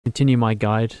Continue my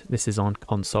guide. This is on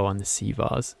console and the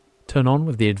Cvars. Turn on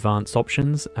with the advanced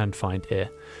options and find here.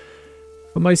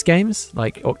 For most games,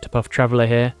 like Octopath Traveler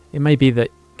here, it may be that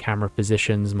camera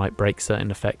positions might break certain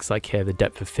effects, like here the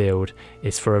depth of field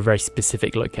is for a very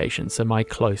specific location, so my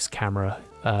close camera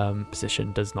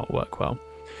position does not work well.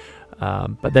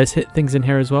 But there's things in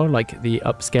here as well, like the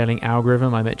upscaling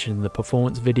algorithm I mentioned in the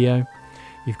performance video.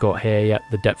 You've got here,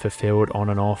 the depth of field on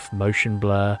and off, motion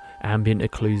blur, ambient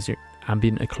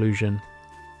occlusion,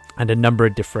 and a number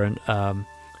of different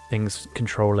things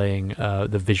controlling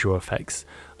the visual effects,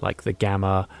 like the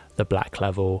gamma, the black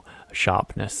level,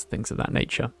 sharpness, things of that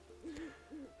nature.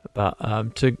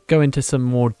 But to go into some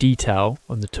more detail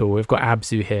on the tool, we've got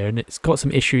Abzu here, and it's got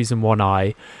some issues in one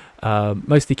eye.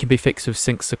 Mostly can be fixed with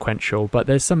sync sequential, but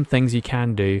there's some things you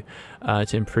can do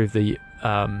to improve the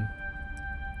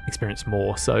experience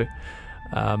more. So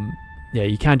yeah,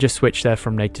 you can just switch there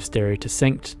from native stereo to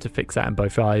synced to fix that in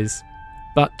both eyes.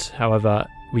 But however,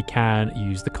 we can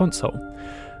use the console.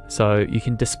 So you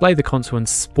can display the console and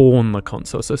spawn the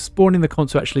console. So spawning the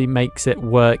console actually makes it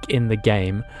work in the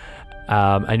game,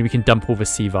 and we can dump all the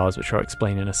Cvars, which I'll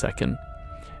explain in a second.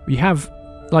 We have,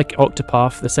 like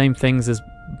Octopath, the same things as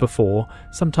before.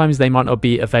 Sometimes they might not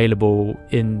be available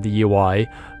in the UI,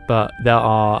 but there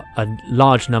are a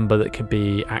large number that can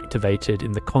be activated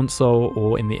in the console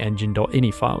or in the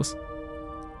engine.ini files.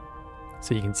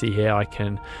 So you can see here I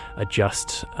can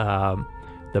adjust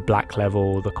the black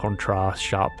level, the contrast,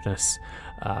 sharpness,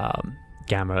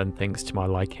 gamma and things to my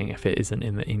liking if it isn't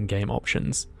in the in-game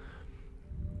options.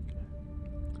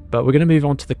 But we're going to move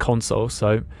on to the console.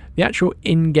 So the actual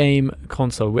in-game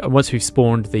console, once we've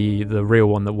spawned the real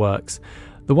one that works,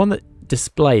 the one that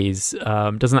displays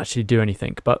doesn't actually do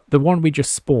anything, but the one we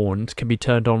just spawned can be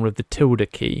turned on with the tilde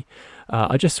key.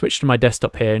 I just switched to my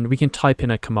desktop here and we can type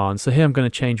in a command. So here I'm going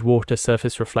to change water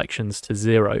surface reflections to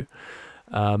 0.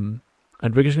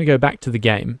 And we're just going to go back to the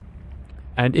game.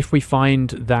 And if we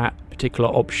find that particular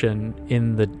option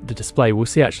in the display, we'll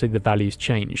see actually the values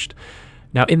changed.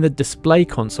 Now in the display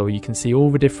console, you can see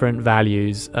all the different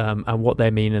values and what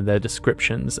they mean in their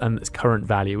descriptions and its current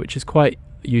value, which is quite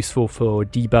useful for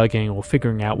debugging or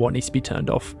figuring out what needs to be turned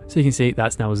off. So you can see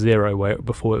that's now 0, where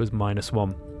before it was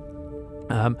 -1.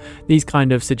 These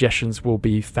kind of suggestions will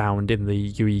be found in the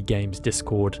UE Games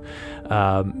Discord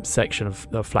section of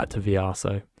Flat to VR,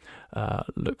 so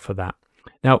look for that.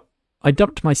 Now, I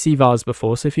dumped my Cvars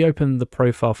before, so if you open the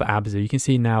profile for Abzu, you can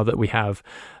see now that we have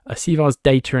a Cvars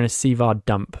data and a Cvar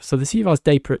dump. So the Cvars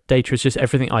data is just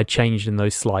everything I changed in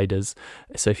those sliders,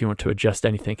 so if you want to adjust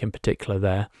anything in particular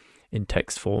there in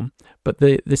text form. But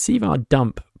the Cvar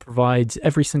dump provides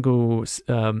every single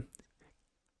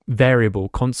variable,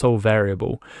 console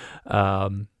variable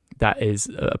that is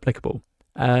applicable.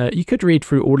 You could read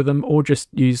through all of them or just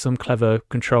use some clever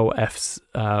control Fs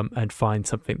and find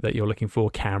something that you're looking for: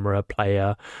 camera,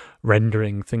 player,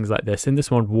 rendering, things like this. In this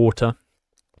one, water,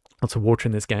 lots of water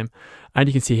in this game. And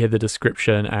you can see here the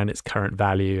description and its current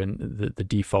value and the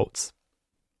defaults.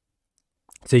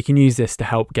 So you can use this to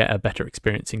help get a better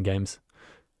experience in games.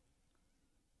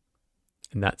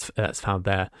 And that's found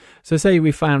there. So say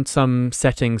we found some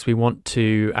settings we want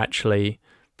to actually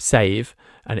save,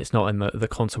 and it's not in the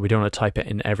console, we don't want to type it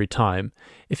in every time.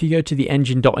 If you go to the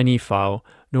engine.ini file,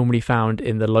 normally found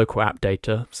in the local app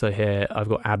data, so here I've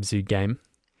got Abzu game,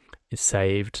 it's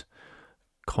saved,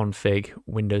 config,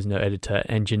 Windows No Editor,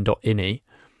 engine.ini,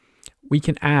 we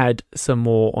can add some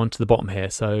more onto the bottom here.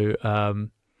 So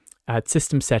add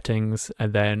system settings,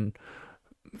 and then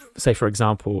say for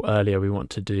example earlier we want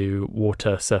to do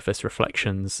water surface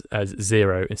reflections as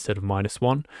 0 instead of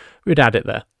 -1, we'd add it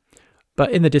there.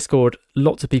 But in the Discord,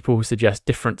 lots of people suggest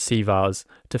different Cvars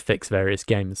to fix various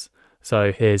games.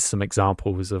 So here's some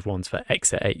examples of ones for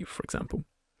Exit 8, for example.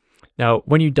 Now,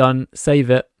 when you're done, save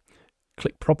it,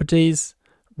 click Properties,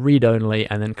 Read Only,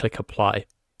 and then click Apply.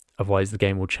 Otherwise, the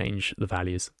game will change the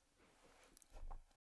values.